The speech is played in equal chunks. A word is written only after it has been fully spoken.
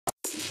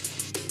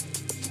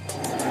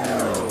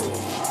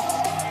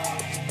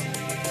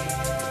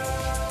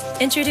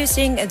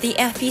Introducing the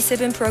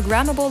FP7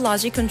 Programmable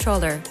Logic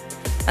Controller,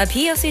 a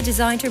PLC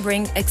designed to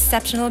bring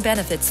exceptional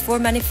benefits for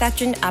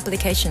manufacturing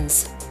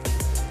applications.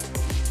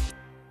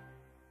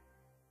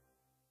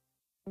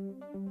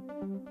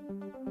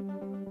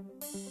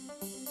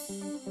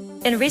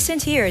 In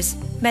recent years,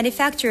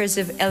 manufacturers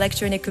of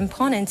electronic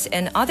components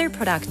and other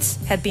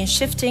products have been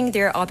shifting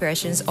their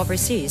operations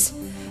overseas,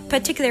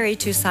 particularly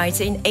to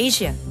sites in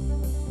Asia.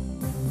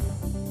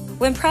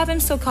 When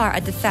problems occur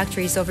at the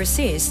factories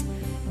overseas,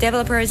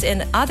 developers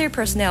and other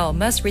personnel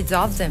must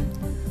resolve them,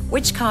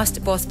 which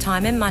cost both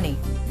time and money.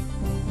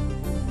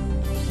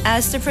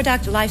 As the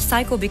product life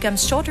cycle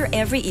becomes shorter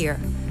every year,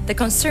 the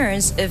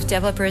concerns of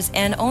developers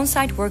and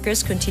on-site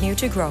workers continue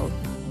to grow.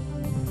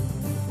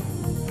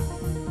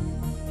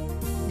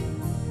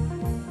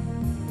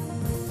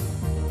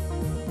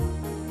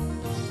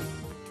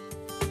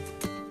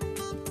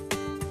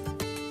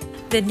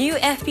 The new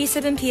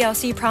FP7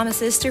 PLC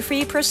promises to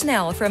free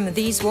personnel from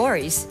these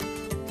worries.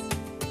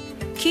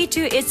 Key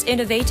to its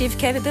innovative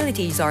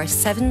capabilities are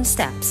 7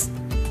 steps.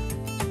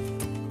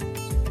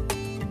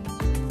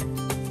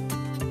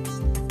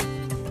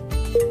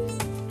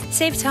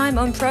 Save time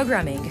on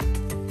programming.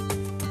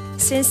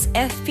 Since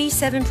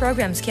FP7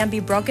 programs can be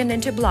broken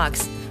into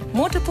blocks,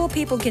 multiple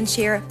people can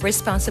share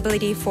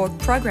responsibility for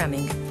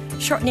programming,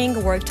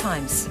 shortening work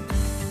times.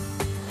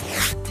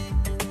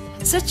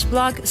 Such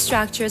block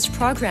structures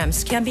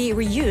programs can be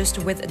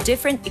reused with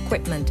different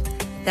equipment,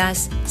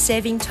 thus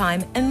saving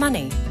time and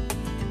money.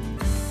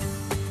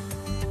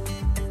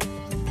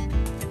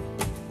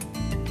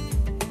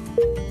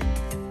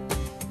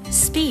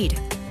 Speed.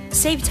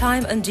 Save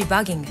time on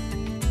debugging.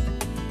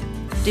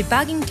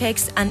 Debugging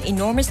takes an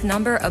enormous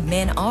number of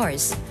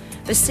man-hours,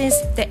 but since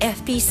the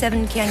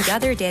FP7 can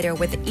gather data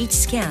with each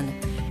scan,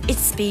 it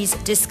speeds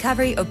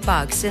discovery of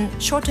bugs and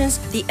shortens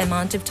the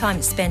amount of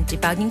time spent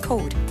debugging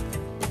code.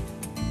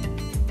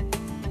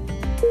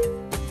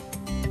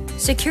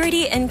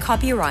 Security and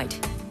copyright.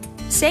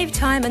 Save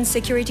time on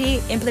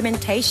security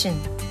implementation.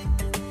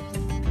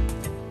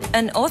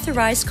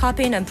 Unauthorized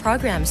copying of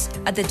programs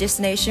at the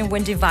destination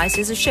when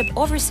devices are shipped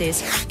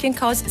overseas can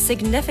cause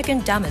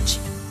significant damage.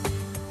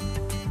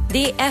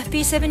 The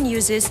FP7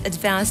 uses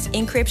advanced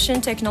encryption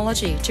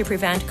technology to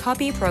prevent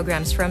copy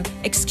programs from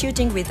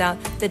executing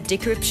without the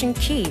decryption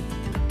key,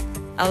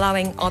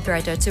 allowing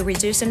operators to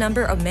reduce the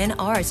number of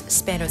man-hours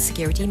spent on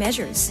security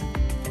measures.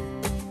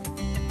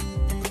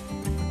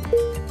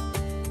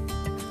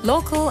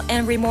 Local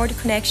and remote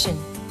connection.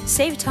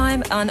 Save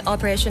time on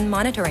operation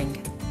monitoring.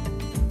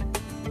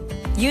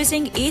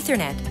 Using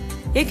Ethernet,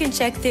 you can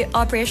check the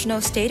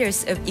operational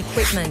status of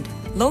equipment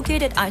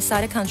located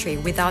outside a country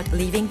without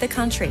leaving the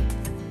country.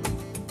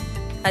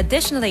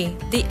 Additionally,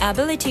 the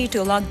ability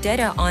to log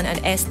data on an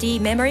SD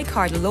memory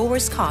card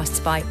lowers costs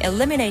by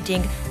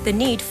eliminating the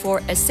need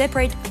for a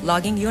separate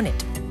logging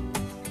unit.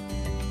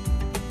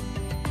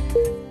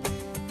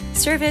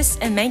 Service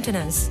and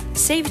maintenance.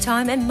 Save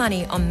time and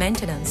money on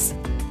maintenance.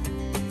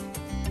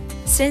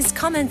 Since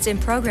commands in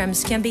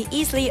programs can be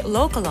easily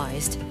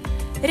localized,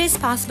 it is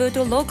possible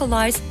to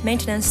localize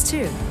maintenance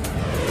too.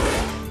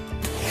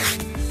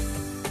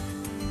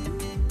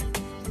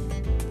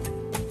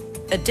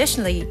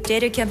 Additionally,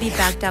 data can be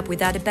backed up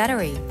without a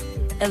battery,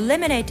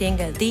 eliminating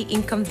the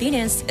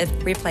inconvenience of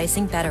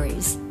replacing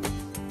batteries.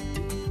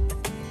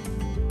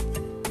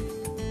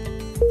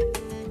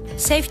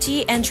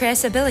 Safety and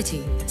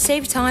traceability.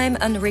 Save time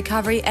on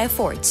recovery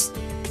efforts.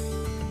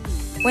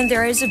 When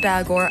there is a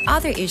bug or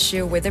other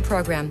issue with the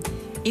program,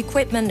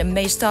 equipment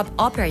may stop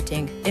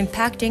operating,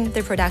 impacting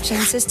the production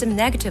system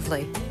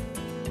negatively.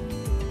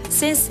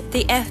 Since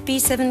the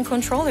FP7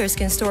 controllers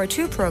can store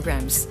 2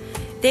 programs,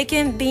 they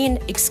can begin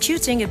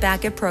executing a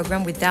backup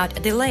program without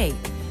a delay,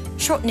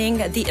 shortening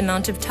the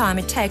amount of time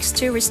it takes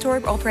to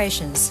restore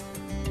operations.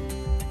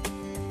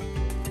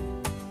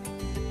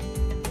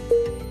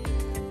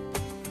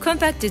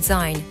 Compact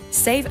design.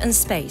 Save on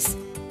space.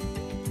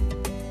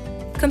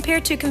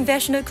 Compared to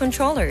conventional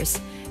controllers,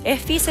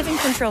 FP7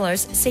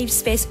 controllers save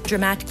space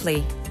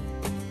dramatically.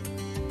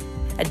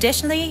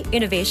 Additionally,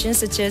 innovations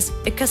such as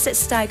a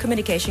cassette-style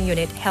communication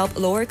unit help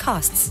lower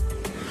costs.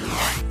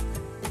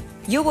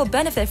 You will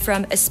benefit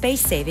from a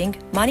space-saving,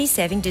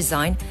 money-saving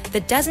design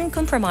that doesn't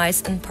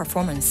compromise on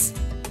performance.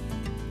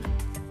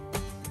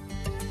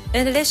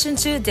 In addition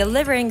to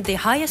delivering the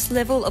highest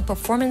level of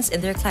performance in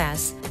their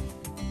class,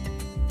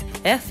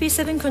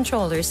 FP7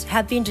 controllers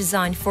have been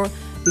designed for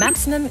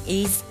maximum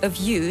ease of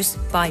use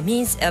by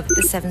means of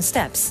the 7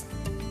 steps.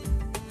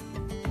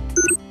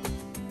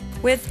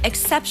 With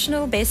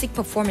exceptional basic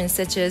performance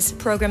such as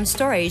program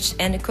storage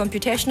and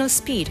computational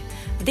speed,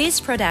 these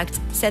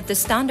products set the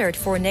standard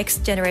for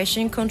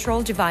next-generation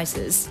control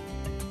devices.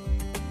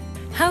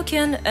 How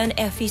can an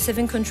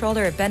FP7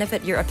 controller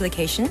benefit your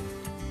application?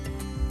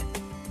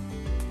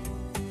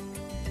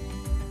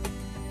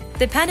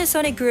 The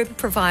Panasonic Group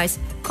provides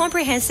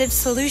comprehensive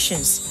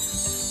solutions,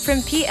 from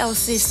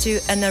PLCs to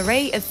an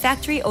array of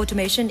factory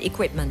automation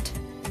equipment.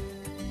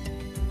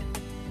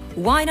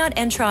 Why not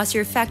entrust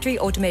your factory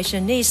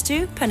automation needs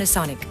to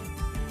Panasonic?